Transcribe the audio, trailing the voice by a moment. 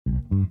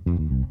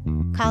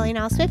Calling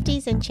all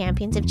Swifties and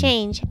champions of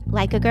change,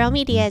 Like a Girl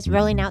Media is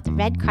rolling out the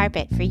red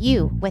carpet for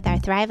you with our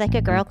Thrive Like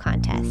a Girl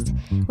contest.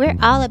 We're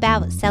all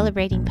about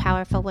celebrating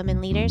powerful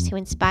women leaders who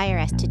inspire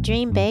us to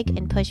dream big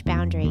and push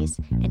boundaries.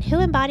 And who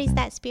embodies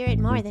that spirit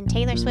more than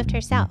Taylor Swift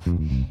herself?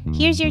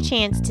 Here's your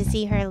chance to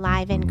see her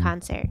live in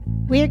concert.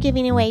 We're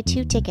giving away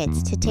 2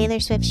 tickets to Taylor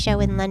Swift's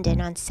show in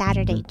London on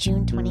Saturday,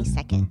 June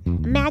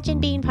 22nd. Imagine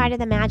being part of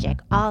the magic,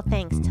 all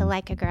thanks to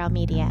Like a Girl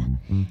Media.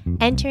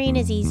 Entering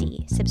is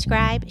easy.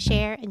 Subscribe,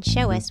 share, and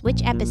show us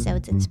which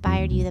episodes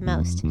inspired you the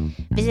most.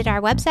 Visit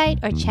our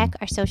website or check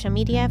our social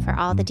media for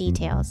all the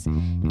details.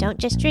 Don't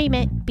just dream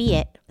it, be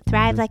it.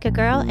 Thrive like a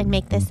girl and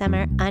make this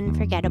summer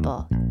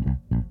unforgettable.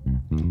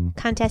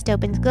 Contest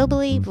opens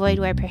globally, void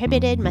where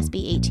prohibited, must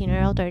be 18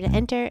 or older to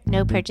enter,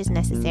 no purchase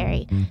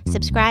necessary.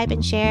 Subscribe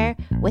and share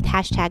with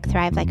hashtag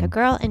Thrive Like a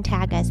Girl and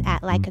tag us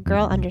at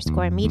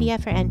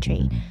likeagirl_media for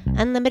entry.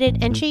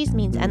 Unlimited entries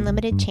means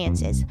unlimited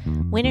chances.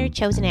 Winner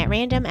chosen at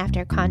random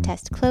after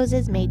contest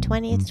closes May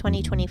 20th,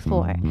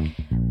 2024.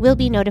 Will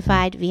be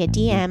notified via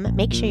DM.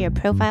 Make sure your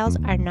profiles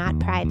are not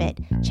private.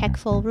 Check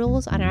full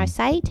rules on our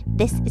site.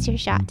 This is your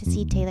shot to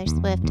see Taylor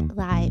Swift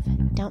live.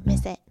 Don't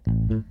miss it.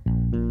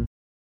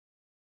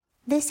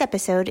 This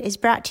episode is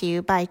brought to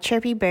you by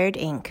Chirpy Bird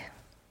Inc.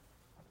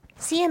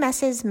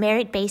 CMS's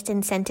Merit-Based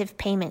Incentive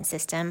Payment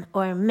System,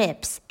 or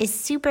MIPS, is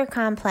super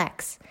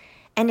complex,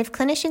 and if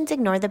clinicians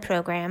ignore the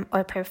program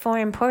or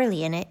perform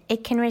poorly in it,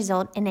 it can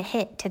result in a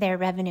hit to their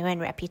revenue and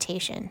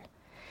reputation.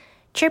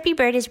 Chirpy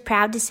Bird is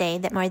proud to say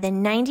that more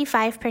than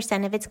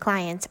 95% of its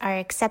clients are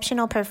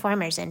exceptional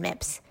performers in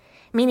MIPS,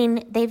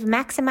 meaning they've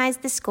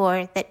maximized the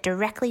score that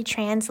directly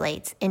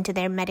translates into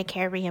their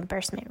Medicare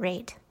reimbursement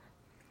rate.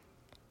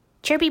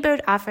 Chirpy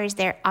Bird offers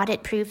their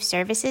audit-proof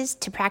services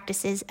to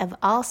practices of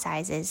all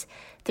sizes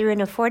through an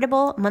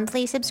affordable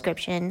monthly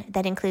subscription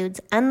that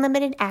includes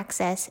unlimited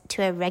access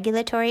to a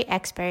regulatory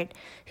expert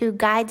who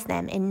guides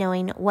them in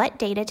knowing what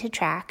data to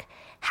track,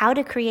 how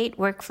to create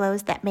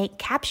workflows that make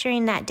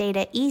capturing that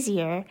data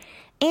easier,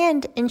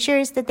 and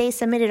ensures that they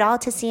submit it all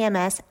to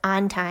CMS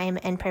on time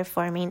and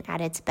performing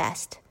at its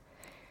best.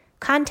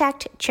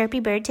 Contact Chirpy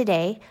Bird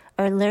today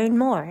or learn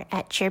more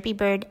at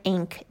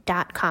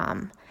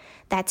chirpybirdinc.com.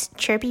 That's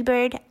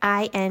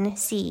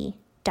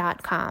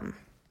chirpybirdinc.com.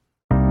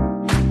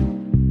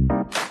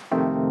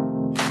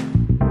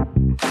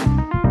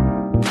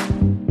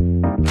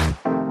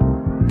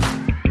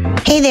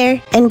 Hey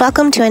there, and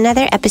welcome to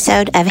another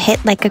episode of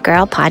Hit Like a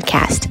Girl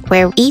podcast,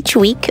 where each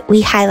week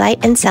we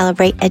highlight and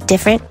celebrate a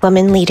different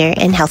woman leader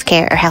in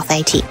healthcare or health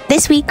IT.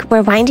 This week,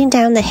 we're winding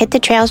down the Hit the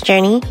Trails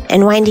journey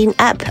and winding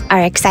up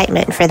our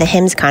excitement for the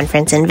HIMSS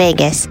conference in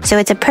Vegas. So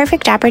it's a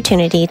perfect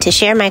opportunity to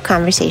share my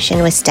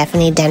conversation with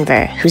Stephanie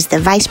Denver, who's the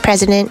Vice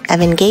President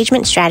of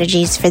Engagement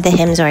Strategies for the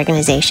HIMSS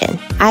organization.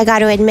 I got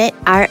to admit,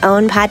 our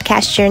own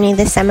podcast journey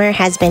this summer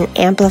has been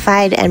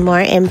amplified and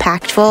more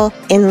impactful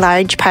in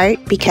large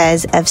part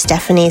because of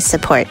Stephanie's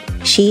support.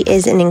 She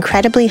is an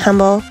incredibly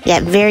humble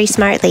yet very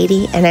smart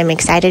lady, and I'm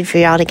excited for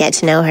y'all to get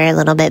to know her a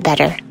little bit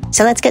better.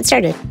 So let's get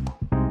started.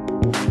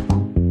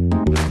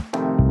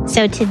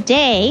 So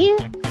today,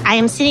 I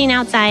am sitting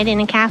outside in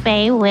a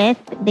cafe with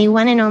the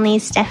one and only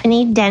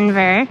Stephanie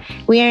Denver.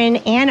 We are in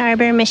Ann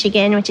Arbor,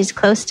 Michigan, which is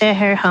close to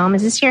her home.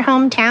 Is this your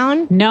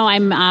hometown? No,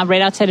 I'm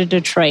right outside of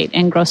Detroit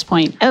in Grosse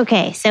Pointe.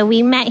 Okay, so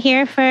we met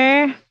here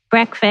for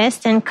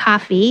breakfast and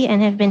coffee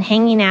and have been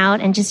hanging out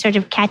and just sort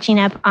of catching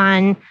up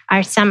on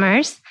our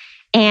summers.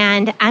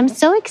 And I'm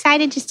so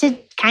excited just to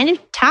kind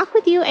of talk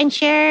with you and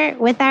share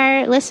with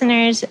our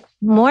listeners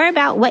more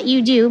about what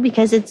you do,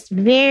 because it's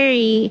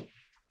very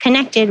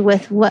connected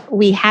with what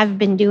we have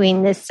been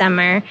doing this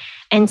summer.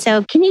 And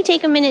so can you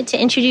take a minute to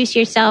introduce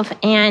yourself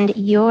and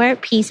your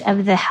piece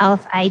of the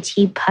health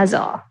IT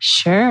puzzle?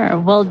 Sure.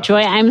 Well, Joy,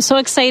 I'm so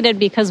excited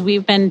because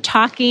we've been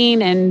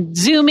talking and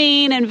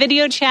Zooming and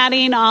video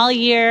chatting all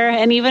year,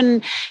 and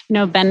even,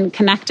 been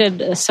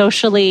connected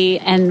socially,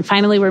 and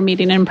finally we're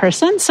meeting in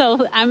person.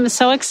 So I'm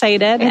so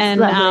excited.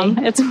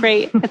 It's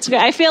great. It's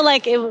great. I feel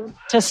like it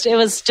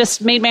was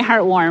just made my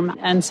heart warm.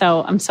 And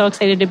so I'm so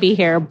excited to be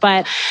here.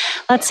 But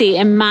let's see,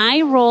 in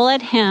my role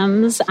at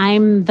HIMSS,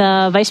 I'm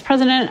the Vice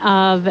President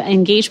of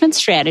Engagement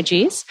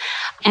Strategies.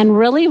 And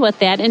really what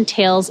that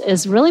entails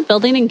is really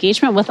building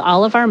engagement with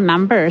all of our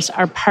members,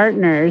 our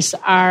partners,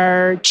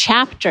 our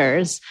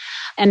chapters.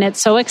 And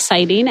it's so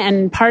exciting.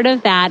 And part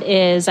of that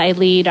is I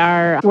lead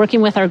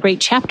working with our great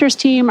chapters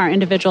team, our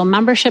individual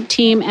membership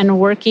team, and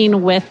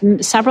working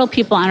with several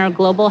people on our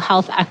Global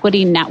Health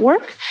Equity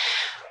Network,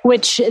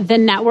 which the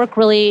network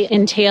really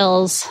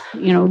entails,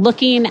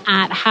 looking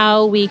at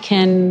how we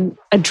can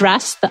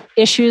address the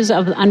issues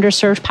of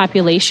underserved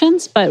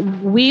populations. But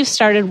we've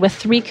started with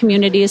 3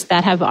 communities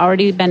that have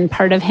already been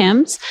part of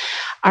HIMSS: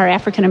 our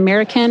African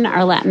American,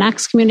 our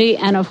Latinx community,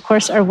 and of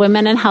course our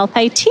women in health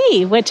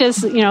IT, which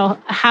is,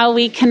 how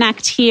we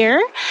connect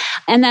here.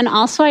 And then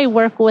also I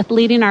work with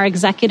leading our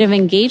executive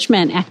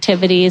engagement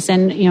activities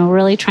and,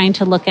 really trying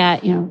to look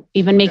at,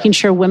 even making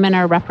sure women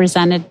are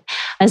represented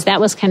as that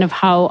was kind of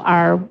how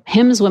our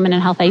HIMSS Women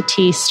in Health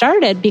IT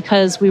started,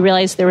 because we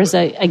realized there was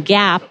a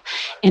gap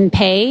in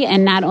pay.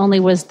 And not only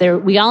was there,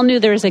 we all knew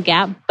there was a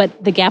gap,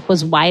 but the gap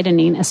was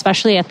widening,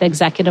 especially at the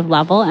executive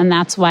level. And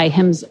that's why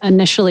HIMSS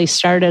initially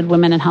started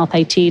Women in Health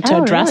IT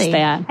to address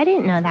that. I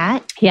didn't know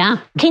that. Yeah.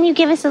 Can you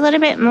give us a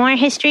little bit more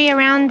history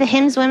around the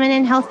HIMSS Women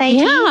in Health IT?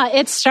 Yeah,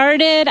 it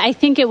started, I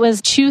think it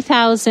was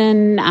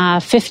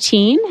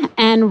 2015.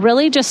 And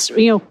really just,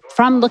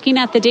 from looking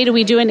at the data,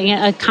 we do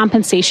a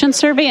compensation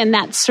survey, and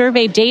that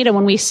survey data,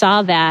 when we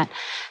saw that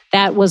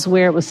was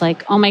where it was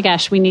like, oh my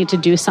gosh, we need to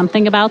do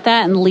something about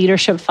that. And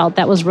leadership felt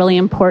that was really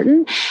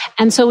important.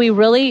 And so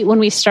when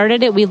we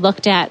started it, we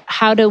looked at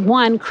how to,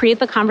 one, create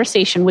the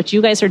conversation, which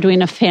you guys are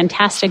doing a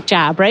fantastic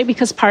job, right?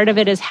 Because part of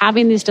it is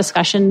having these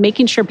discussions,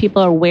 making sure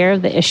people are aware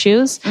of the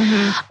issues,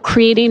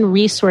 creating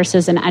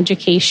resources and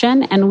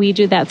education. And we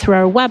do that through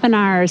our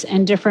webinars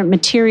and different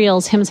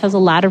materials. HIMSS has a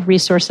lot of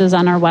resources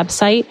on our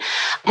website.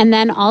 And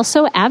then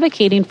also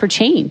advocating for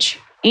change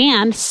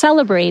and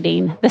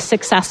celebrating the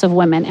success of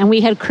women. And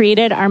we had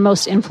created our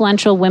most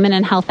influential Women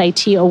in Health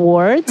IT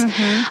Awards,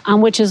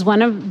 which is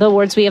one of the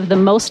awards we have the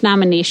most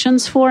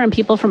nominations for, and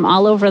people from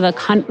all over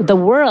the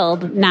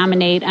world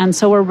nominate. And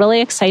so we're really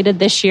excited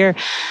this year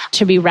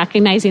to be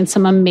recognizing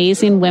some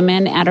amazing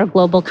women at our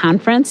global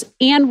conference.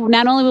 And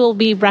not only will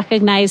we be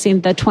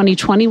recognizing the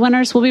 2020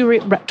 winners,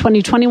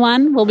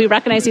 2021, we'll be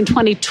recognizing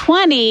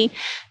 2020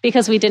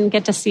 because we didn't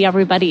get to see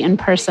everybody in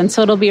person.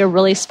 So it'll be a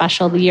really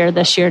special year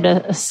this year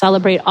to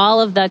celebrate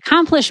all of the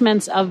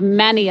accomplishments of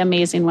many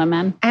amazing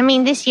women. I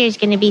mean, this year is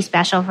going to be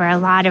special for a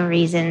lot of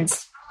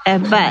reasons.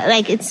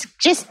 But it's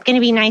just going to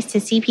be nice to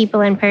see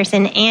people in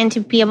person and to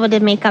be able to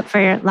make up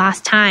for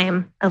lost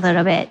time a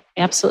little bit.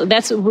 Absolutely.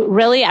 That's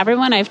really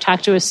everyone I've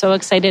talked to is so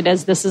excited,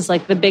 as this is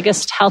like the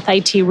biggest health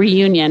IT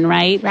reunion,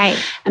 right? Right.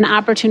 An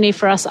opportunity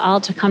for us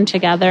all to come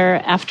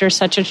together after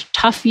such a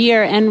tough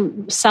year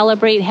and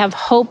celebrate, have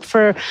hope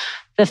for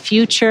the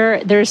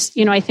future. There's,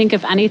 I think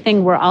if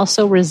anything, we're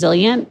also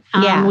resilient.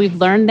 We've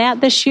learned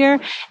that this year,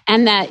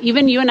 and that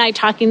even you and I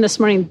talking this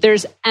morning,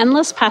 there's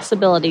endless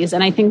possibilities.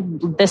 And I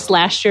think this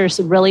last year has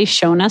really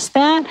shown us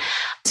that.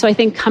 So I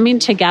think coming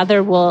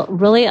together will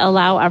really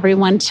allow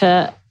everyone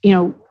to,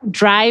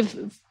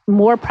 drive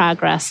more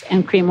progress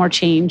and create more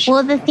change.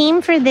 Well, the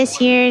theme for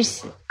this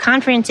year's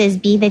conference is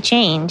Be the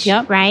Change,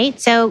 right?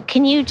 So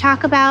can you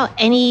talk about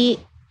any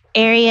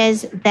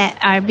areas that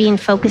are being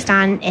focused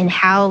on and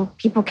how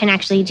people can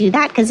actually do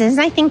that? Because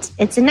I think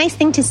it's a nice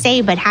thing to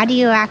say, but how do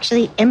you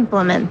actually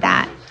implement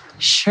that?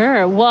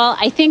 Sure. Well,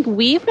 I think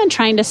we've been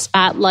trying to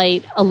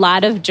spotlight a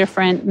lot of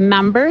different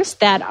members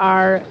that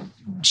are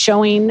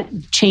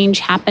showing change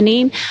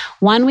happening.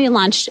 One, we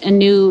launched a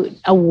new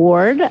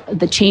award,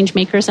 the Change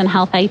Makers in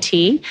Health IT.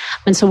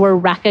 And so we're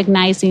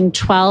recognizing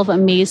 12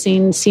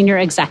 amazing senior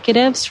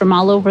executives from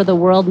all over the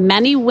world,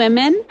 many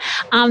women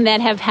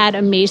that have had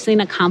amazing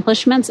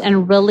accomplishments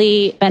and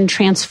really been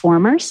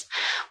transformers.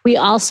 We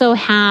also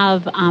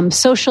have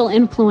social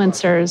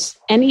influencers,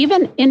 and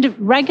even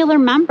regular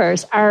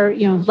members are,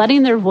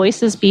 letting their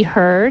voices be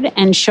heard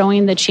and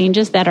showing the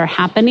changes that are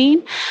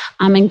happening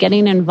and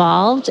getting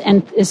involved.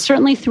 And it's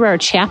certainly through our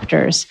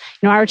chapters.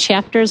 Our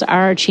chapters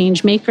are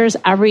change makers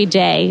every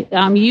day.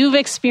 You've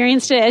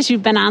experienced it as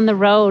you've been on the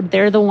road.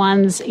 They're the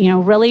ones,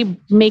 really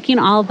making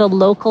all the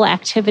local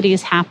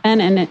activities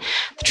happen, and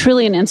it's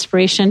truly an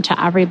inspiration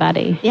to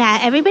everybody. Yeah,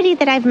 everybody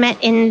that I've met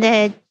in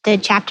the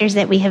chapters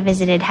that we have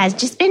visited has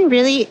just been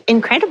really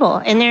incredible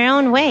in their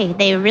own way.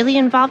 They're really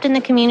involved in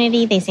the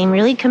community. They seem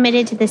really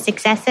committed to the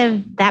success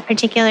of that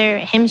particular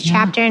HIMSS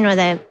chapter and or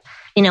the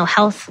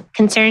health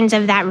concerns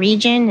of that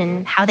region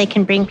and how they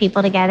can bring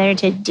people together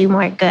to do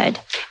more good.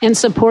 And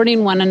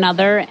supporting one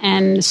another.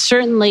 And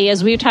certainly,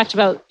 as we've talked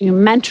about,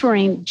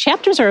 mentoring,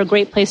 chapters are a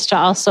great place to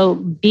also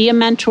be a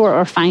mentor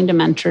or find a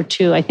mentor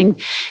too. I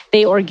think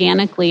they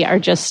organically are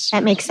just...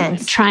 That makes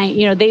sense.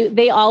 Trying,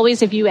 they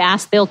always, if you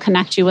ask, they'll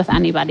connect you with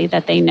anybody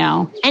that they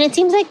know. And it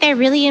seems like they're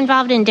really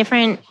involved in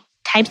different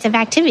types of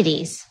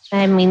activities.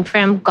 I mean,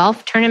 from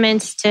golf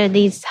tournaments to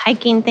these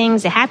hiking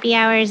things, to happy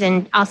hours,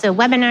 and also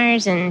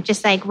webinars, and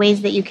just like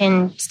ways that you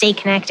can stay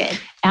connected.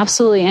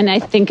 Absolutely. And I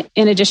think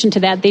in addition to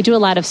that, they do a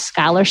lot of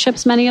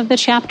scholarships, many of the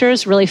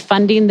chapters, really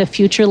funding the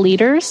future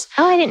leaders.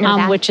 Oh, I didn't know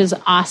that. Which is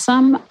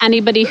awesome.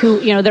 Anybody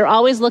who, they're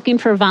always looking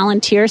for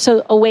volunteers.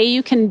 So a way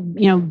you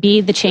can, be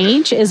the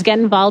change is get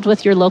involved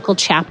with your local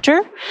chapter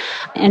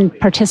and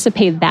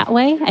participate that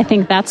way. I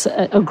think that's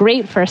a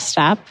great first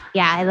step.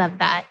 Yeah, I love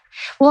that.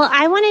 Well,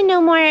 I want to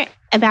know more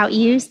about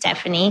you,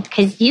 Stephanie,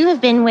 because you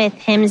have been with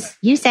HIMSS,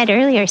 you said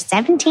earlier,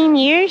 17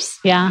 years?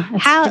 Yeah.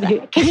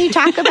 Can you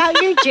talk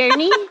about your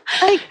journey?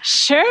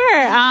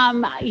 Sure.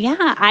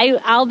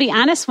 I'll be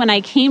honest, when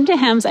I came to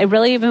HIMSS, I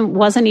really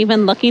wasn't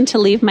even looking to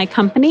leave my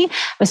company. I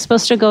was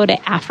supposed to go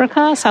to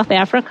Africa, South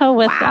Africa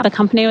with the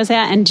company I was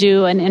at and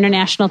do an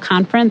international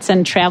conference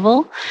and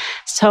travel.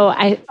 So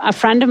a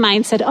friend of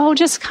mine said,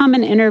 just come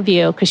and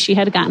interview, because she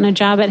had gotten a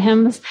job at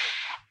HIMSS.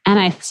 And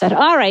I said,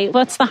 all right,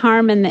 what's the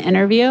harm in the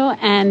interview?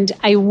 And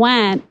I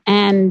went,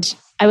 and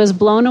I was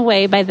blown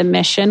away by the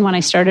mission when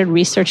I started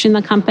researching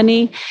the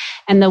company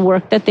and the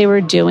work that they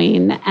were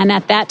doing. And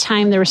at that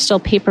time, there were still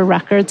paper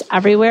records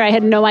everywhere. I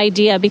had no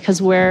idea,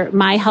 because where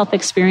my health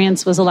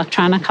experience was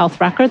electronic health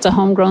records, a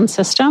homegrown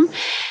system.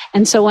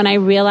 And so when I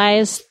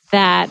realized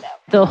that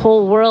the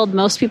whole world,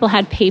 most people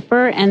had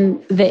paper,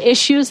 and the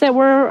issues that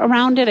were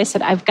around it, I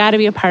said, I've got to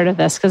be a part of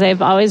this, because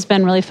I've always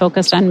been really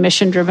focused on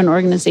mission-driven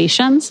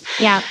organizations.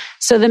 Yeah.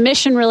 So the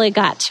mission really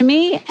got to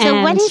me.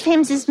 So what is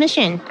HIMSS'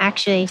 mission,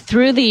 actually?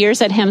 Through the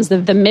years at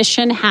HIMSS, the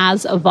mission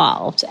has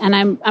evolved. And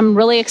I'm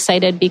really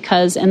excited,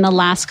 because in the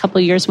last couple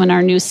of years when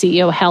our new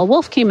CEO, Hal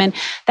Wolf, came in,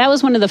 that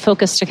was one of the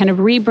focus to kind of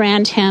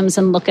rebrand HIMSS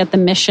and look at the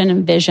mission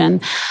and vision.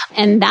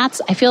 And I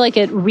feel like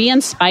it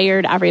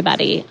re-inspired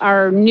everybody.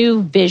 Our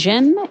new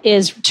vision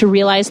is to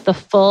realize the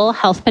full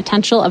health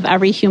potential of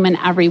every human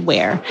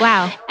everywhere.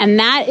 Wow. And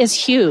that is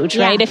huge,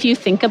 right? If you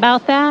think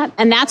about that.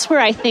 And that's where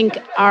I think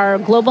our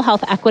Global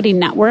Health Equity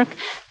Network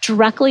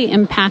directly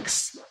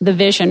impacts the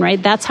vision,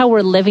 right? That's how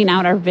we're living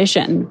out our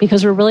vision,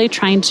 because we're really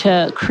trying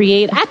to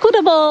create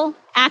equitable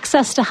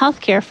access to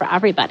healthcare for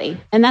everybody.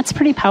 And that's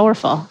pretty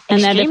powerful.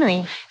 Extremely. And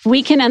that if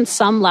we can, on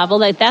some level,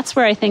 that's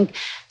where I think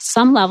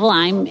some level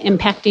I'm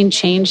impacting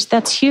change.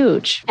 That's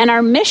huge. And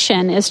our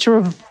mission is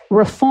to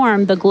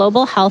reform the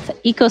global health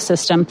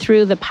ecosystem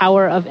through the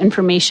power of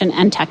information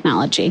and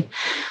technology.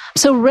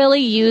 So really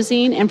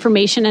using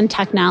information and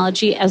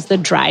technology as the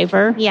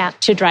driver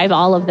to drive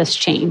all of this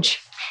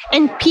change.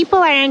 And people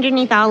are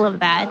underneath all of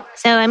that.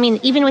 So, I mean,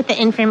 even with the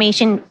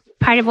information,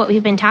 part of what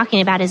we've been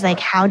talking about is like,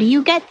 how do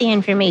you get the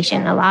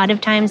information? A lot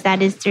of times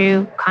that is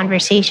through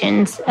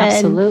conversations.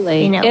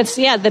 Absolutely. And, it's,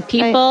 the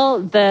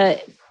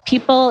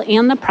people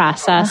and the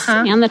process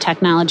and the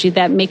technology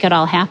that make it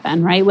all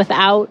happen, right?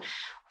 Without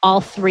all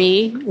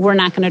three, we're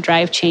not going to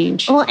drive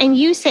change. Well, and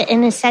you sit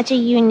in such a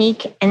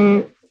unique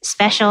and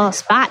special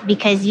spot,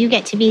 because you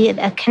get to be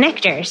the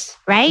connectors,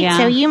 right? Yeah.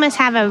 So you must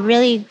have a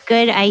really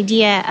good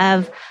idea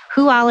of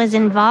who all is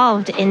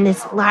involved in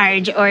this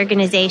large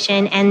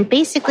organization, and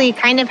basically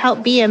kind of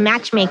help be a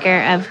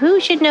matchmaker of who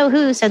should know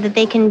who, so that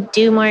they can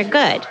do more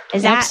good.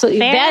 Is that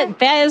absolutely fair?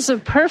 That is a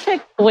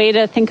perfect way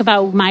to think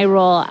about my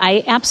role.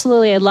 I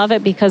love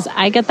it, because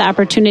I get the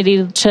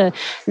opportunity to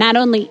not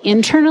only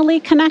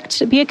internally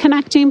be a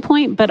connecting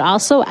point, but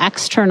also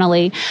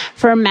externally.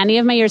 For many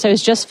of my years, I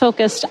was just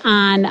focused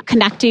on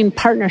connecting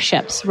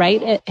partnerships,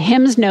 right?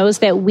 HIMSS knows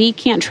that we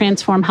can't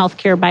transform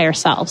healthcare by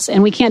ourselves,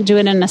 and we can't do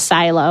it in a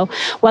silo,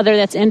 whether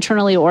that's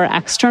internally or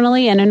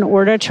externally. And in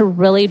order to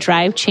really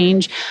drive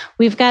change,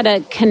 we've got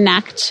to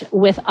connect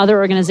with other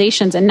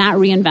organizations and not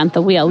reinvent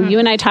the wheel. You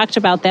and I talked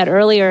about that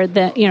earlier,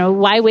 that,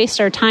 why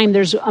waste our time?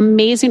 There's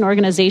amazing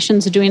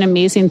organizations doing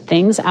amazing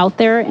things out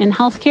there in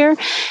healthcare.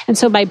 And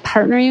so by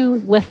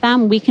partnering with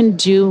them, we can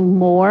do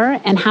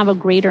more and have a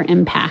greater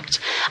impact.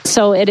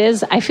 So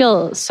I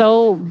feel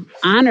so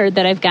honored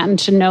that I've gotten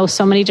to know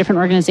so many different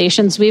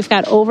organizations. We've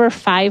got over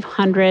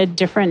 500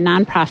 different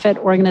nonprofit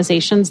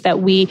organizations that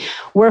we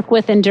work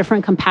with in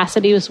different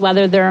capacities,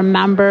 whether they're a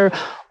member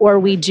or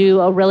we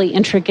do a really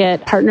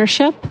intricate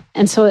partnership.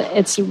 And so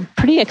it's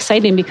pretty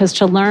exciting, because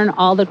to learn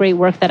all the great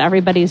work that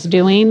everybody's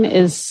doing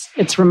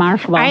it's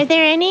remarkable. Are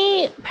there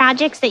any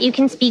projects that you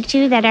can speak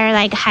to that are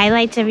like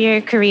highlights of your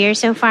career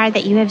so far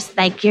that you have,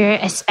 like, you're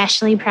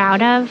especially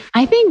proud of?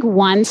 I think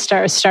one,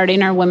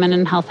 starting our Women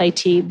in Health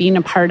IT, being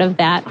a part of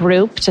that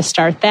group to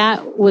start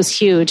that was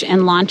huge,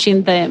 and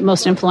launching the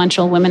most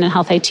influential Women in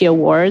Health IT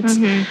Awards.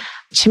 Mm-hmm.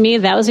 To me,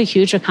 that was a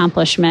huge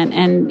accomplishment.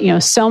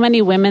 And, so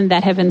many women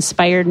that have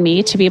inspired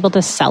me to be able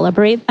to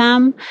celebrate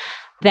them.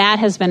 That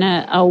has been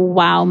a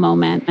wow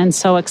moment, and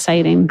so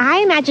exciting. I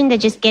imagine that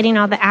just getting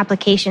all the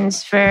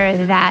applications for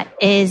that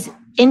is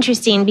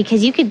interesting,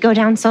 because you could go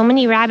down so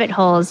many rabbit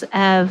holes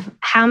of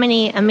how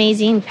many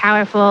amazing,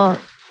 powerful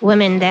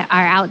women that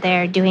are out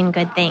there doing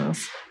good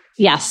things.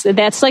 Yes,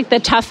 that's like the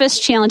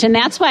toughest challenge. And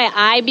that's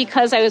why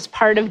because I was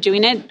part of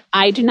doing it,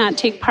 I do not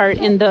take part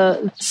in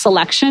the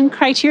selection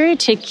criteria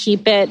to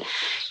keep it,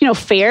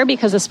 fair,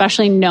 because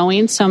especially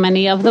knowing so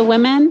many of the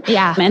women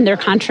and their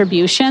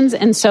contributions.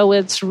 And so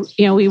it's,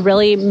 we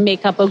really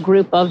make up a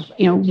group of,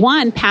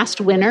 one,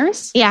 past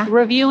winners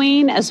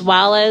reviewing, as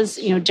well as,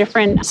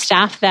 different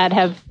staff that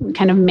have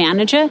kind of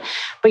managed it.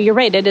 But you're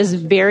right, it is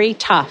very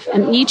tough.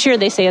 And each year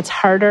they say it's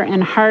harder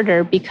and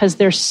harder, because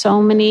there's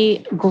so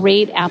many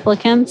great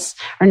applicants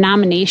or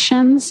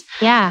nominations.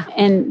 Yeah.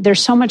 And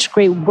there's so much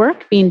great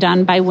work being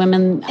done by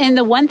women. And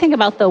the one thing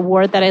about the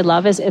award that I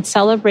love is it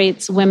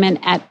celebrates women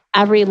at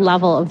every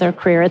level of their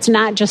career. It's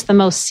not just the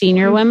most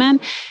senior women.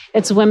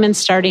 It's women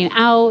starting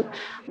out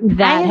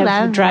that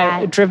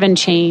have driven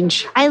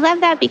change. I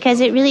love that,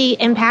 because it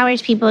really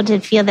empowers people to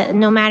feel that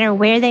no matter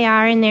where they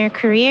are in their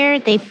career,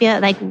 they feel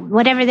like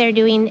whatever they're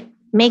doing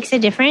makes a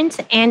difference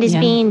and is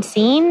being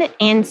seen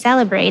and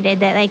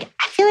celebrated. That,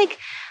 I feel like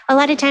a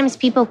lot of times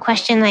people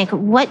question,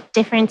 what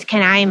difference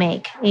can I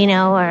make,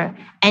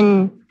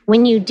 and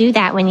when you do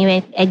that, when you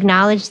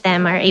acknowledge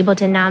them, are able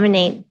to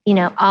nominate,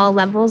 all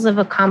levels of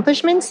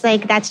accomplishments,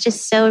 like that's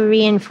just so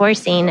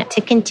reinforcing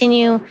to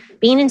continue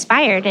being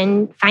inspired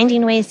and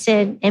finding ways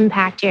to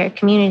impact your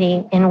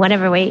community in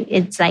whatever way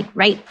it's like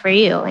right for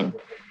you. And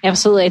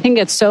absolutely. I think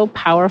it's so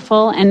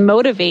powerful and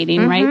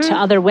motivating, right, to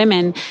other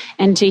women,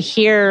 and to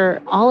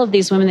hear all of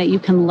these women that you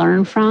can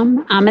learn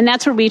from. And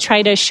that's where we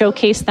try to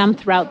showcase them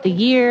throughout the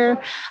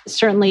year.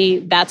 Certainly,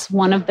 that's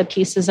one of the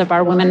pieces of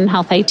our Women in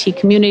Health IT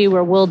community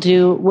where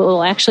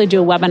we'll actually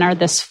do a webinar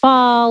this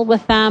fall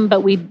with them, but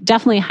we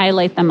definitely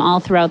highlight them all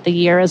throughout the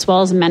year, as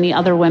well as many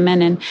other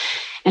women,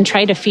 and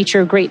try to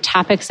feature great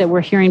topics that we're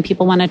hearing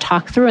people want to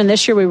talk through. And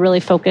this year, we really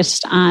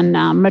focused on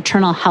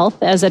maternal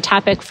health as a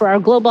topic for our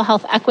Global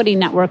Health Equity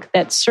Network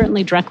that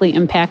certainly directly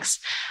impacts,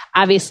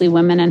 obviously,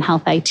 women in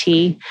health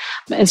IT.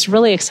 It's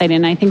really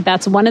exciting. I think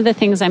that's one of the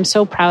things I'm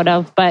so proud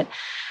of. But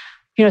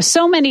there's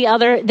so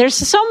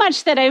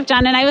much that I've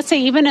done. And I would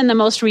say even in the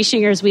most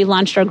recent years, we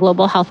launched our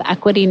Global Health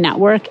Equity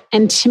Network.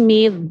 And to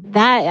me,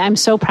 that I'm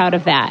so proud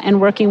of that,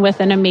 and working with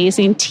an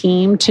amazing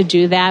team to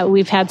do that.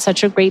 We've had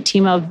such a great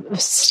team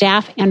of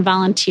staff and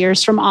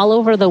volunteers from all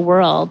over the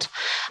world.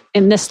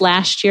 In this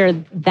last year,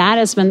 that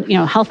has been,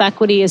 health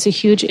equity is a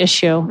huge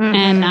issue.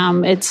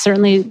 And it's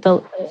certainly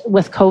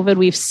with COVID,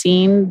 we've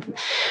seen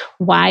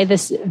why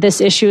this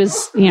issue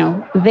is,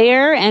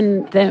 there,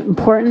 and the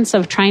importance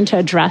of trying to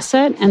address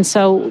it. And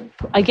so,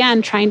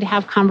 again, trying to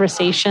have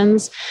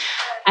conversations,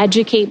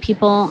 educate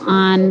people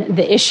on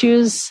the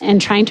issues,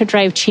 and trying to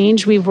drive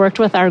change. We've worked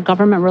with our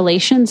government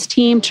relations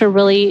team to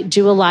really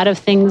do a lot of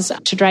things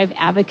to drive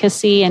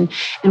advocacy, and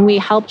we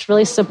helped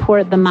really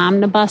support the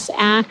Momnibus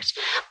Act.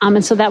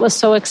 And so that was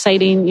so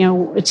exciting,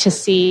 to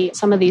see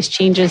some of these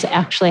changes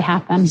actually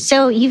happen.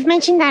 So you've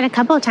mentioned that a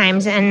couple of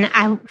times, and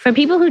for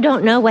people who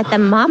don't know what the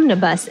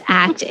Momnibus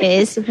Act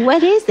is,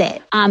 what is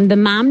it? The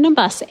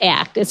Momnibus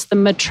Act, it's the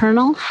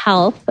Maternal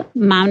Health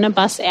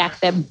Momnibus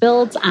Act that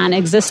builds on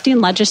existing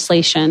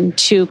legislation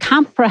to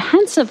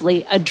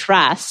comprehensively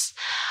address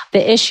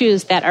the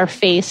issues that are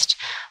faced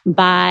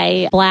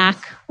by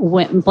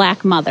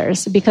Black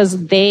mothers, because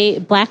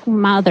Black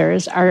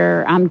mothers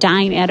are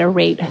dying at a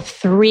rate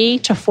 3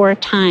 to 4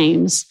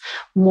 times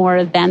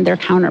more than their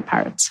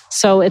counterparts.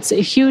 So it's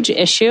a huge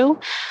issue,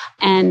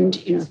 and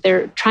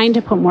they're trying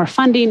to put more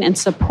funding and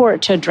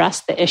support to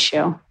address the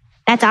issue.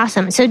 That's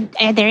awesome. So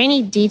are there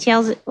any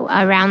details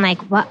around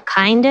what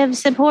kind of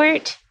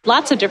support?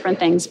 Lots of different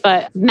things,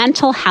 but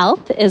mental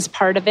health is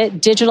part of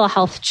it, digital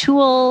health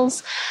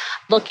tools,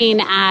 looking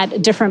at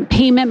different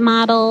payment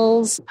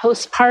models,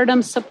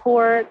 postpartum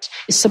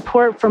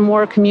support for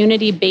more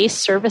community-based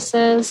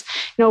services,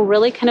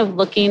 really kind of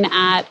looking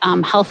at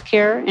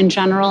healthcare in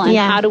general, and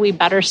how do we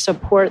better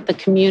support the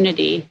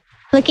community.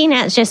 Looking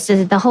at just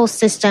the whole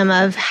system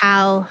of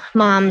how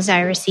moms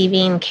are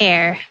receiving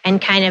care,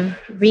 and kind of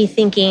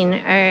rethinking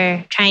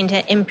or trying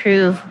to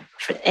improve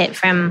it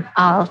from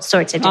all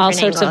sorts of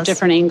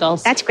different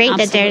angles. That's great.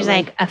 Absolutely. That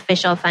there's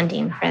official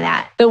funding for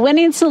that. The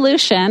winning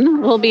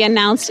solution will be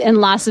announced in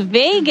Las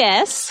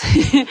Vegas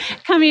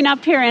coming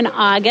up here in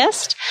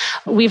August.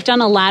 We've done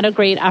a lot of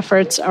great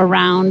efforts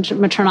around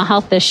maternal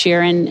health this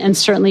year, and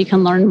certainly you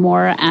can learn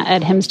more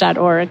at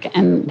HIMSS.org,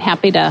 and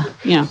happy to,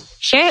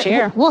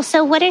 share. Well,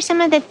 so what are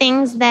some of the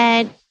things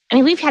that,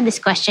 we've had this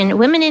question,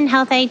 women in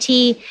health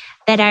IT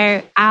that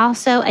are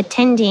also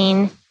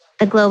attending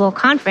the global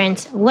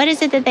conference, what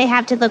is it that they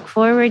have to look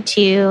forward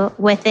to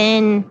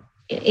within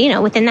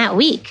that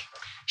week?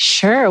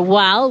 Sure.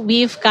 Well,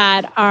 we've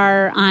got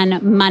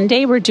on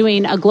Monday, we're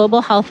doing a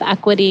Global Health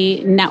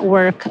Equity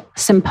Network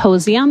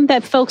symposium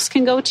that folks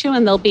can go to,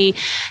 and there'll be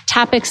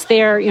topics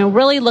there,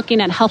 really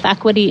looking at health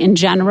equity in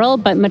general,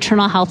 but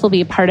maternal health will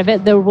be a part of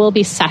it. There will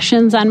be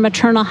sessions on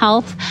maternal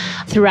health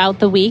throughout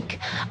the week.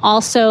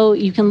 Also,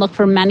 you can look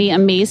for many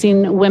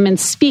amazing women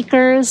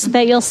speakers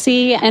that you'll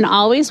see. And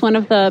always one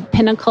of the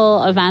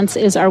pinnacle events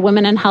is our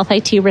Women in Health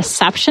IT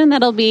reception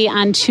that'll be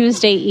on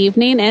Tuesday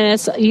evening. And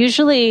it's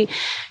usually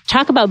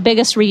talk about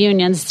biggest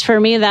reunions. For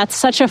me, that's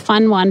such a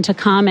fun one to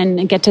come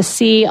and get to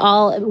see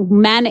all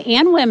men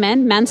and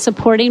women, men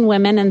supporting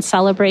women and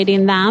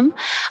celebrating them.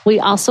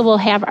 We also will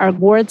have our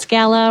awards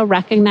gala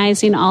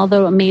recognizing all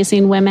the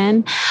amazing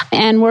women.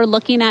 And we're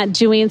looking at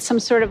doing some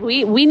sort of,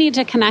 we need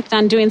to connect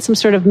on doing some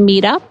sort of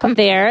meetup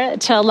there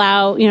to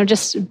allow,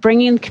 just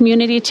bringing the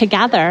community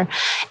together.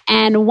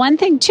 And one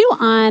thing too,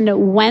 on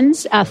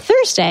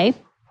Thursday,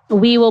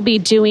 we will be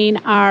doing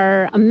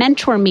our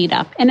mentor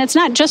meetup. And it's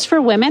not just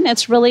for women,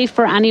 it's really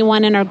for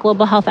anyone in our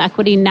Global Health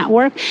Equity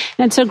Network.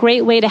 And it's a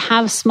great way to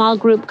have small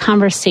group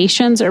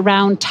conversations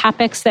around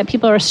topics that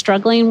people are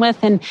struggling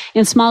with, and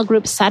in small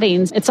group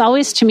settings. It's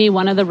always, to me,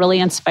 one of the really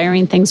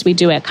inspiring things we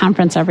do at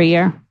conference every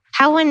year.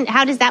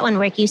 How does that one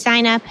work? You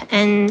sign up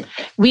and...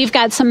 We've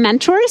got some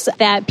mentors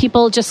that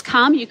people just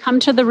come. You come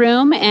to the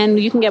room and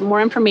you can get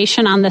more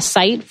information on the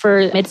site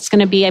it's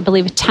going to be, I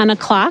believe, 10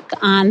 o'clock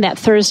on that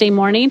Thursday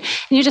morning.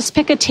 And you just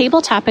pick a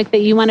table topic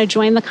that you want to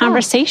join the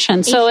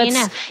conversation. So it's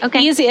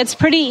easy. It's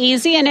pretty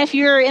easy. And if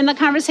you're in the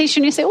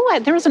conversation, you say,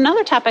 there was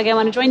another topic I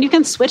want to join, you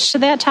can switch to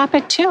that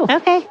topic too.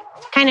 Okay.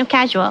 Kind of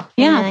casual.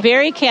 Yeah,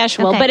 very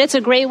casual, but it's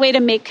a great way to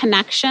make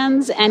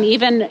connections. And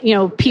even,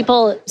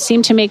 people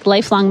seem to make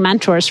lifelong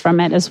mentors from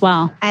it as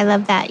well. I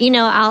love that.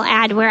 I'll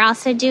add, we're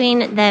also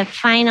doing the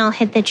final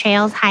Hit the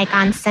Trails hike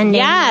on Sunday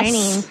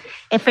morning.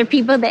 And for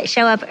people that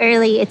show up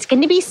early, it's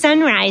going to be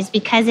sunrise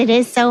because it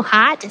is so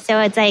hot. So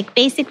it's like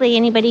basically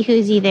anybody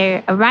who's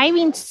either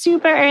arriving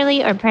super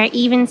early or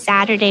even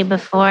Saturday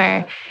before.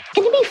 It's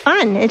going to be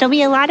fun. It'll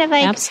be a lot of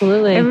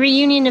Absolutely. A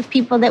reunion of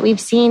people that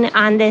we've seen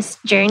on this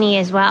journey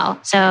as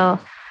well.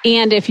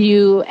 And if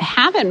you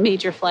haven't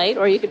made your flight,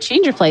 or you could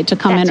change your flight to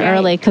come in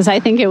early, because I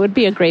think it would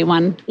be a great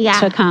one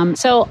to come.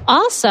 So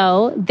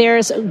also,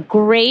 there's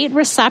great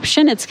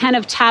reception. It's kind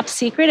of top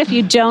secret. If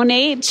you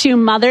donate to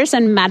Mothers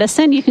in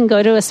Medicine, you can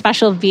go to a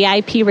special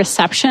VIP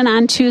reception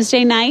on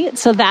Tuesday night.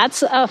 So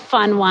that's a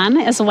fun one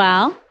as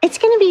well. It's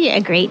going to be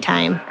a great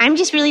time. I'm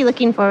just really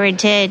looking forward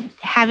to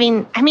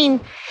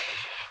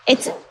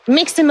it's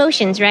mixed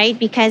emotions, right?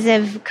 Because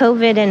of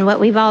COVID and what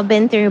we've all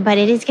been through, but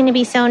it is going to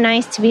be so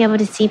nice to be able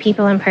to see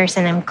people in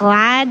person. I'm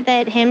glad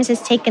that HIMSS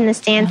has taken the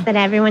stance that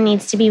everyone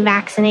needs to be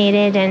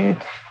vaccinated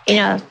and,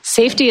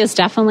 Safety is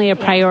definitely a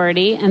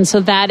priority. And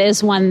so that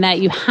is one that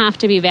you have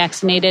to be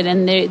vaccinated.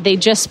 And they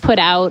just put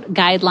out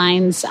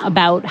guidelines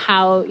about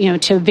how,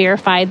 to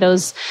verify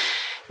those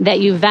that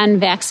you've been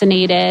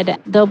vaccinated.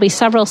 There'll be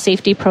several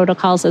safety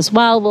protocols as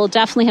well. We'll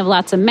definitely have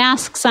lots of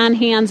masks on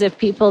hands if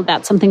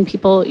that's something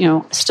people,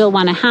 still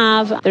want to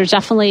have. There's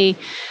definitely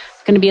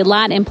going to be a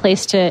lot in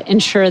place to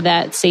ensure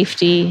that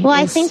safety. Well,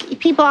 I think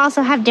people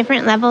also have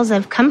different levels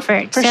of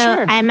comfort. For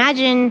sure. I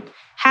imagine,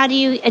 how do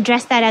you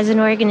address that as an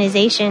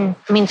organization?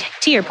 I mean,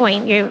 to your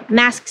point, your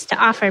masks to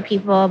offer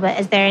people, but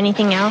is there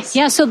anything else?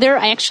 Yeah, so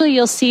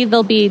you'll see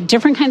there'll be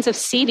different kinds of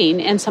seating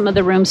in some of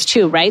the rooms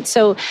too, right?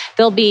 So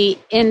there'll be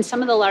in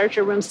some of the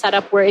larger rooms set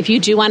up where if you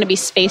do want to be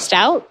spaced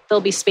out, there'll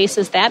be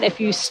spaces that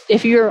if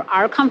you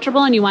are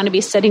comfortable and you want to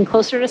be sitting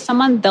closer to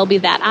someone, there'll be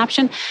that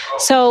option.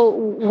 So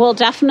we'll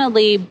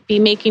definitely be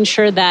making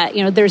sure that,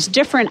 there's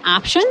different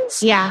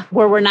options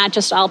where we're not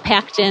just all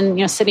packed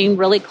in, sitting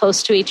really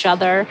close to each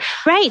other.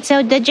 Right.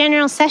 So the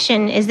general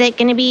session, is it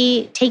going to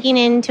be taking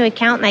into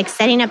account like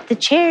setting up the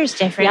chairs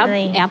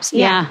differently? Yep,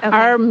 absolutely. Yeah. Okay.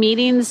 Our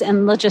meetings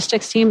and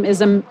logistics team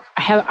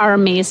are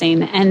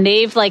amazing, and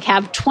they've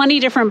have 20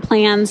 different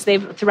plans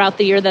throughout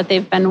the year that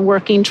they've been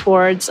working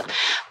towards.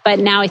 But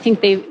now I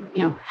think they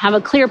have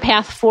a clear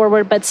path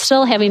forward, but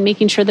still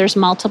making sure there's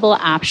multiple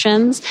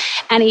options,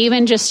 and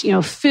even just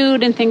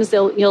food and things.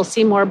 You'll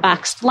see more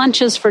boxed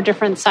lunches for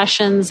different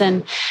sessions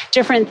and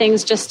different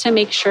things just to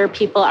make sure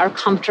people are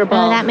comfortable.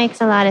 Oh, that makes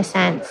a lot of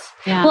sense.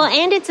 Yeah. Well,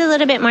 and it's a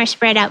little bit more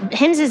spread out.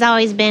 HIMSS has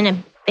always been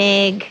a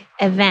big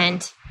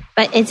event,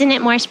 but isn't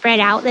it more spread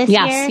out this year?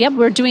 Yes. Yep.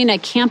 We're doing a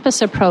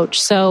campus approach.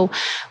 So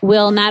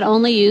we'll not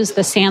only use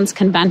the Sands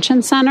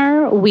Convention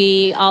Center,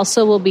 we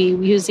also will be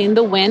using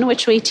the Wynn,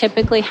 which we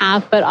typically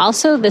have, but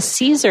also the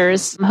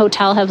Caesars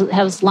Hotel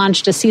has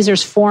launched a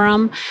Caesars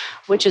Forum,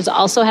 which is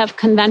also have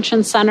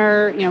convention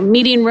center,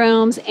 meeting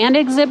rooms and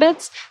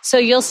exhibits. So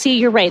you'll see,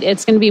 you're right,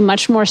 it's going to be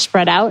much more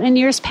spread out in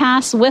years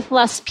past with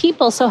less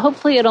people. So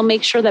hopefully it'll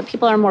make sure that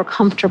people are more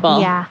comfortable.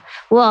 Yeah.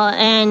 Well,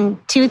 and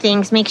two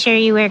things, make sure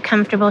you wear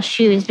comfortable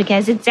shoes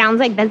because it sounds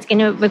like that's going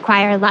to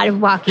require a lot of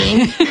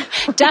walking.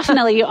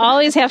 Definitely. You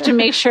always have to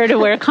make sure to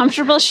wear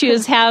comfortable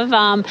shoes,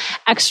 have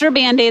extra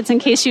Band-Aids in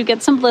case you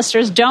get some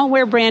blisters. Don't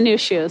wear brand new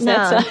shoes. No.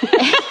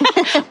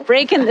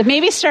 That's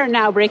maybe start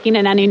now breaking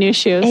in any new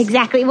shoes.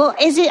 Exactly. Well,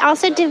 is it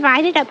also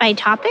divided up by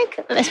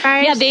topic as far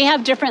as? Yeah, they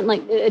have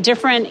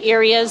different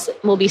areas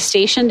will be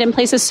stationed in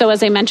places. So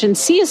as I mentioned,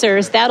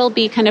 Caesars, that'll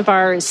be kind of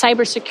our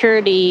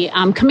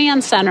cybersecurity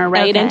command center,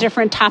 right? Okay. And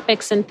different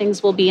topics and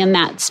things will be in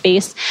that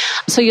space.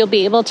 So you'll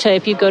be able to,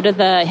 if you go to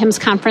the HIMSS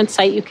conference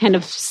site, you kind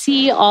of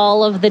see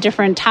all of the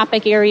different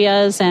topic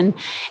areas and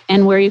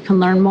where you can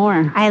learn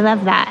more. I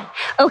love that.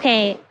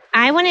 Okay.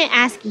 I want to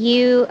ask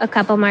you a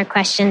couple more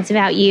questions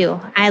about you.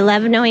 I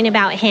love knowing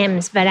about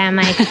HIMSS, but I'm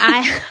like,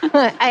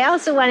 I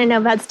also want to know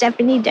about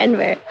Stephanie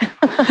Denver.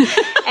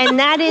 And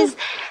that is,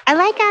 I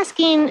like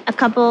asking a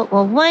couple,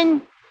 well,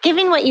 one,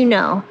 given what you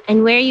know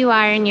and where you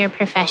are in your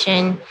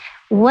profession,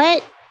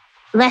 what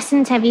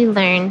lessons have you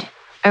learned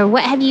or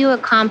what have you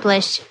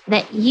accomplished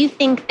that you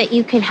think that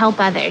you could help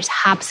others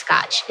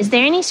hopscotch? Is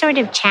there any sort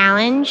of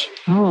challenge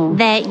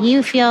that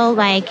you feel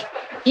like,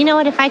 you know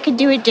what, if I could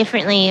do it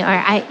differently,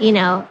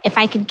 or if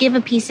I could give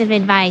a piece of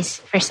advice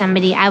for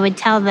somebody, I would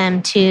tell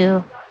them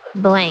to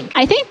blank?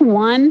 I think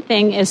one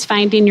thing is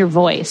finding your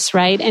voice,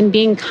 right? And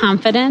being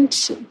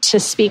confident to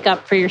speak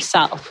up for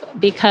yourself.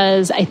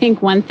 Because I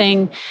think one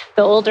thing,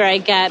 the older I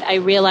get, I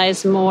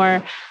realize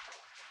more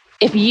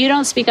if you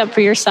don't speak up for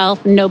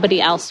yourself,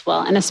 nobody else will.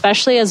 And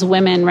especially as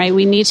women, right,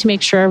 we need to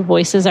make sure our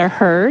voices are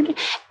heard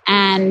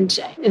and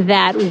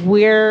that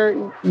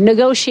we're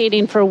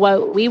negotiating for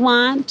what we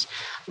want.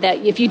 That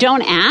if you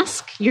don't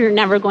ask, you're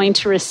never going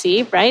to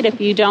receive, right? If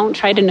you don't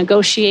try to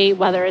negotiate,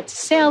 whether it's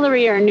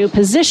salary or a new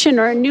position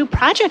or a new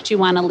project you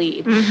want to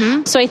lead.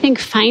 Mm-hmm. So I think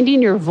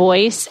finding your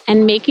voice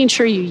and making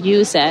sure you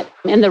use it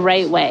in the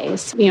right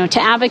ways,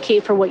 to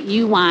advocate for what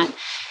you want.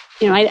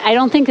 I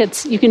don't think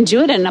you can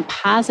do it in a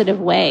positive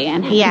way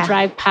and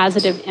drive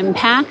positive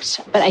impact,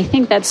 but I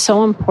think that's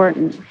so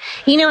important.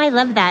 I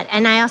love that.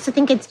 And I also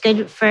think it's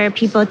good for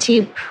people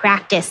to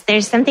practice.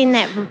 There's something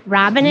that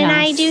Robin and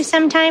I do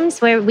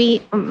sometimes where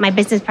my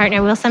business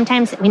partner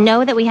we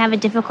know that we have a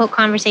difficult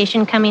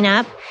conversation coming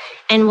up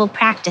and we'll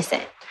practice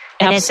it.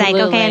 And Absolutely.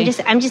 It's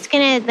like, okay, I'm just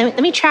going to,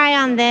 let me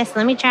try on this,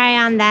 let me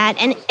try on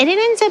that. And it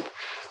ends up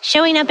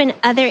showing up in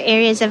other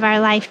areas of our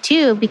life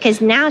too,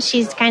 because now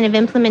she's kind of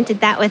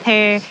implemented that with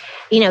her,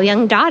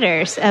 young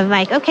daughters of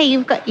like, okay,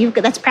 you've got,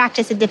 let's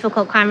practice a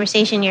difficult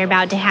conversation you're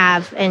about to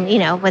have, and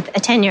with a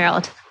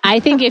 10-year-old. I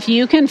think if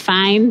you can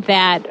find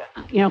that,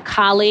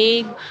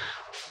 colleague,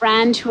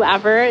 friend,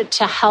 whoever,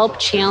 to help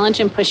challenge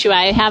and push you.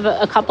 I have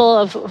a couple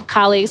of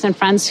colleagues and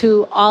friends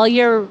who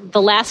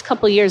the last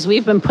couple of years,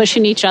 we've been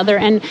pushing each other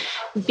and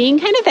being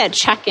kind of that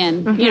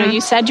check-in. Mm-hmm.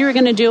 You said you were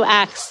going to do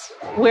X.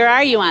 Where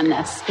are you on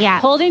this?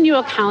 Yeah. Holding you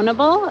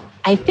accountable,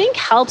 I think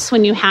helps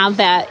when you have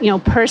that,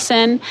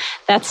 person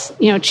that's,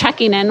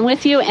 checking in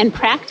with you and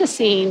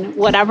practicing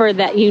whatever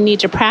that you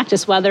need to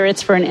practice, whether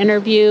it's for an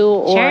interview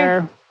or...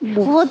 Sure.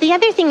 Well, the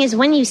other thing is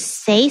when you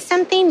say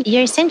something,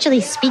 you're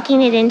essentially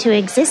speaking it into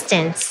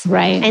existence.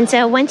 Right. And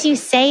so once you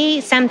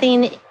say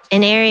something,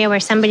 an area where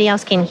somebody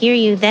else can hear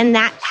you, then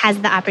that has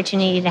the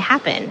opportunity to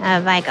happen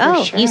of like,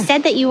 you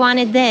said that you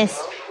wanted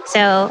this.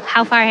 So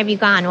how far have you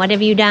gone? What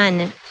have you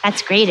done?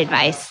 That's great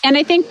advice. And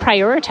I think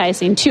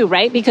prioritizing too,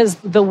 right? Because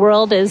the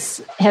world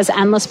has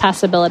endless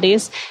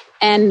possibilities.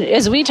 And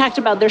as we talked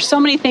about, there's so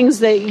many things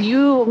that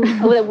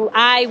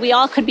we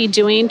all could be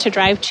doing to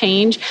drive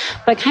change,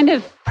 but kind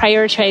of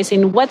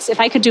prioritizing if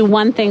I could do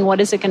one thing, what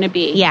is it going to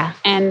be? Yeah.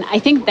 And I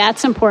think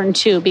that's important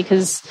too,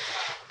 because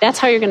that's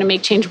how you're going to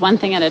make change one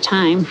thing at a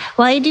time.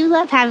 Well, I do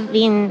love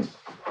having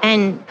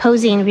and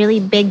posing really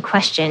big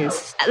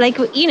questions. Like,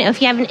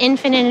 if you have an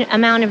infinite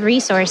amount of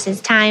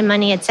resources, time,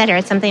 money, etc.,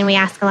 it's something we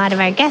ask a lot of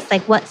our guests,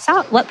 like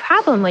what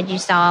problem would you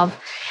solve?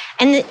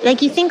 And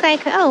like you think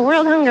like,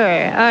 world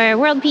hunger or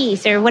world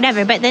peace or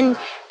whatever. But then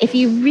if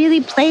you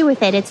really play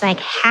with it, it's like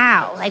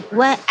how? Like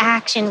what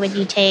action would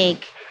you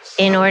take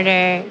in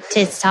order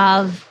to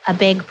solve a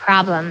big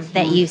problem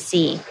that you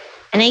see?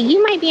 And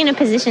you might be in a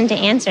position to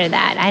answer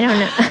that. I don't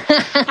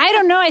know. I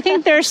don't know. I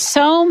think there's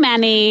so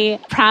many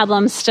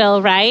problems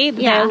still, right?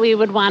 Yeah. That we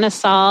would want to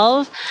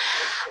solve.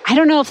 I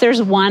don't know if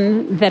there's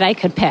one that I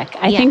could pick.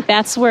 I think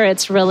that's where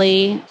it's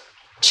really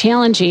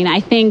challenging. I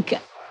think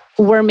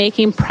we're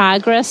making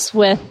progress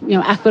with,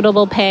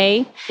 equitable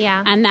pay.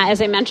 Yeah. And that,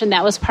 as I mentioned,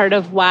 that was part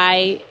of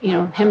why,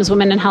 HIMSS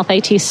Women in Health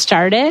IT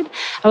started.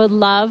 I would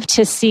love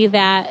to see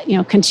that,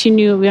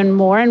 continue even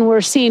more. And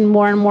we're seeing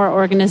more and more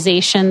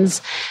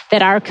organizations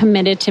that are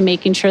committed to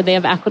making sure they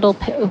have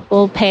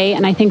equitable pay.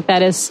 And I think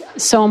that is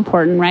so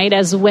important, right?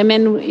 As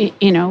women,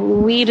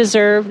 we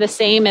deserve the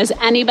same as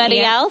anybody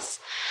else.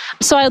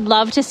 So I'd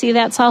love to see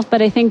that solved.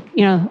 But I think,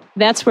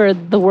 that's where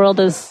the world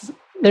is.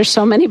 There's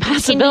so many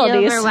possibilities. It can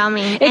be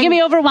overwhelming. It can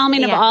be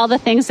overwhelming of all the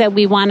things that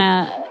we want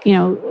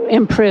to,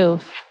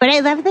 improve. But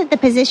I love that the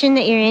position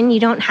that you're in, you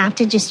don't have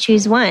to just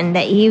choose one,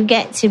 that you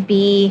get to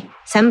be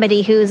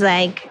somebody who's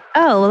like,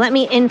 let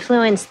me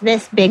influence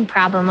this big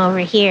problem over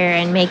here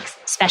and make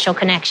special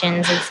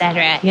connections,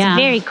 etc. It's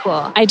very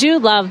cool. I do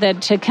love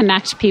that, to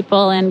connect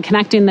people and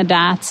connecting the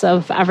dots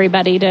of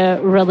everybody to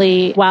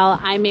really, while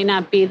I'm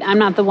not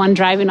the one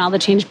driving all the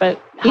change,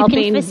 but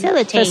helping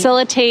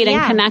facilitate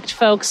and connect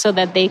folks so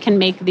that they can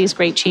make these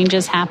great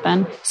changes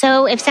happen.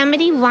 So if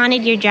somebody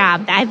wanted your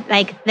job,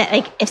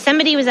 if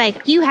somebody was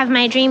like, you have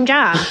my dream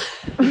job,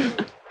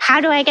 how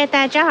do I get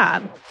that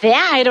job?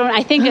 Yeah,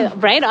 I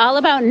think, right, all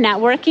about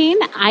networking.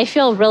 I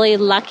feel really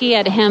lucky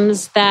at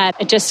HIMSS that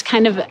it just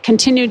kind of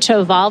continued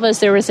to evolve as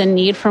there was a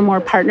need for more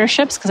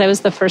partnerships, because I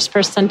was the first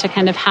person to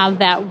kind of have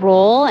that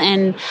role.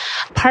 And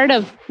part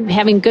of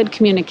having good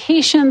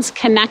communications,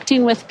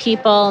 connecting with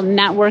people,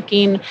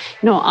 networking,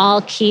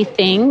 all key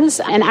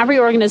things. And every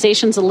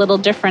organization's a little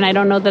different. I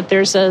don't know that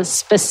there's a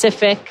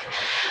specific,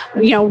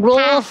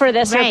 rule for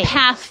this or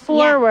path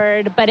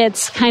forward, but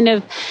it's kind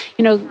of,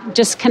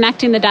 just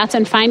connecting the dots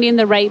and finding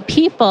the right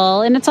people.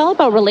 And it's all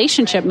about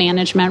relationship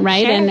management,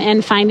 right? Sure.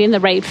 And finding the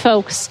right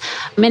folks.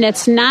 I mean,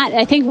 it's not,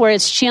 I think where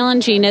it's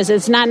challenging is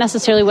it's not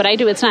necessarily what I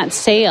do. It's not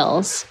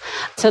sales.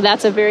 So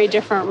that's a very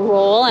different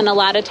role. And a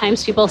lot of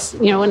times people,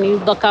 when you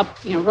look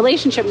up,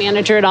 relationship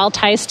manager, it all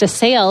ties to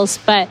sales,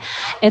 but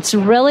it's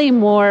really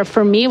more,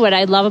 for me, what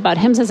I love about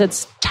HIMSS is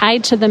it's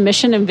tied to the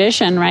mission and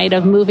vision, right,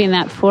 of moving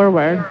that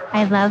forward.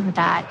 I love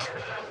that.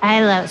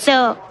 I love it.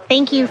 So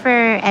thank you for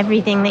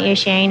everything that you're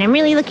sharing. I'm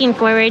really looking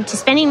forward to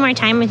spending more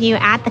time with you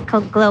at the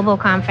Global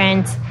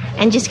Conference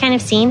and just kind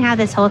of seeing how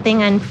this whole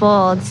thing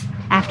unfolds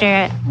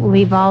after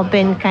we've all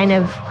been kind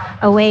of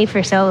away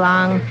for so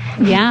long.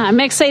 Yeah, I'm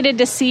excited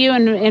to see you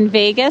in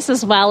Vegas,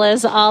 as well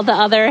as all the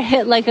other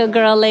Hit Like a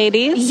Girl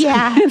ladies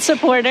and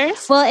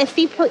supporters. Well, if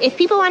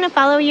people want to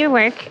follow your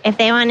work, if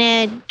they want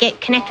to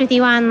connect with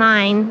you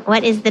online,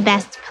 what is the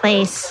best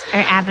place or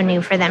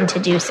avenue for them to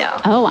do so?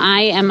 Oh,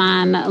 I am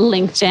on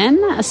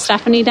LinkedIn,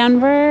 Stephanie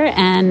Denver,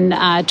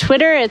 and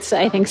Twitter, it's,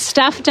 I think,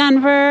 Steph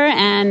Denver,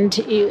 and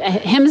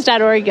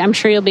HIMSS.org. I'm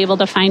sure you'll be able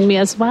to find me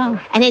as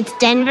well. And it's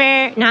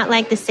Denver, not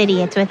like the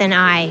city. It's with an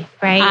I,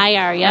 right?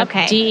 IR, yep.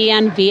 Okay.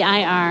 DENVIR.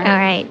 All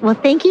right. Well,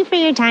 thank you for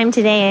your time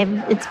today.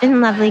 It's been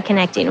lovely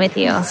connecting with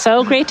you.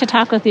 So great to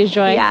talk with you,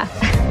 Joy. Yeah.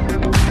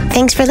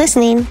 Thanks for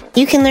listening.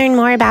 You can learn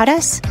more about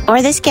us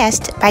or this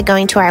guest by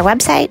going to our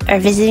website or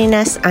visiting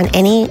us on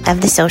any of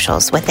the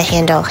socials with the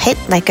handle Hit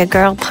Like a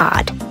Girl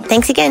Pod.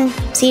 Thanks again.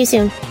 See you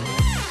soon.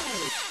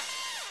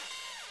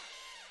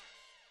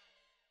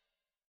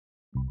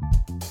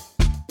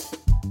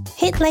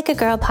 Hit Like a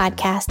Girl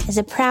podcast is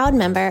a proud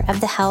member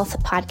of the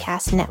Health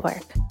Podcast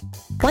Network.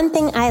 One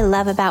thing I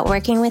love about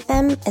working with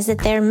them is that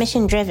they're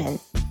mission-driven,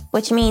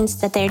 which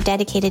means that they're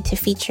dedicated to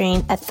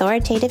featuring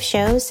authoritative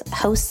shows,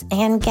 hosts,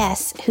 and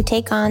guests who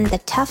take on the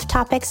tough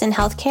topics in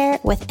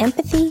healthcare with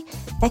empathy,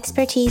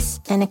 expertise,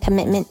 and a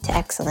commitment to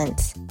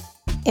excellence.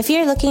 If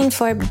you're looking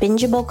for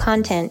bingeable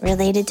content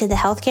related to the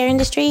healthcare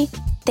industry,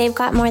 they've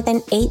got more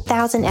than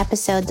 8,000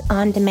 episodes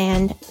on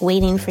demand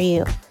waiting for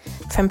you.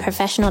 From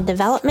professional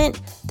development,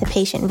 the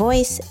patient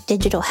voice,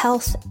 digital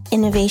health,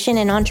 innovation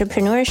and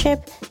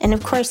entrepreneurship, and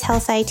of course,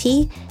 health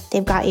IT,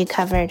 they've got you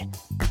covered.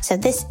 So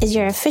this is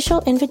your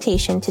official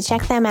invitation to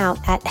check them out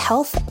at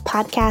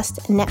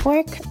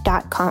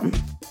healthpodcastnetwork.com.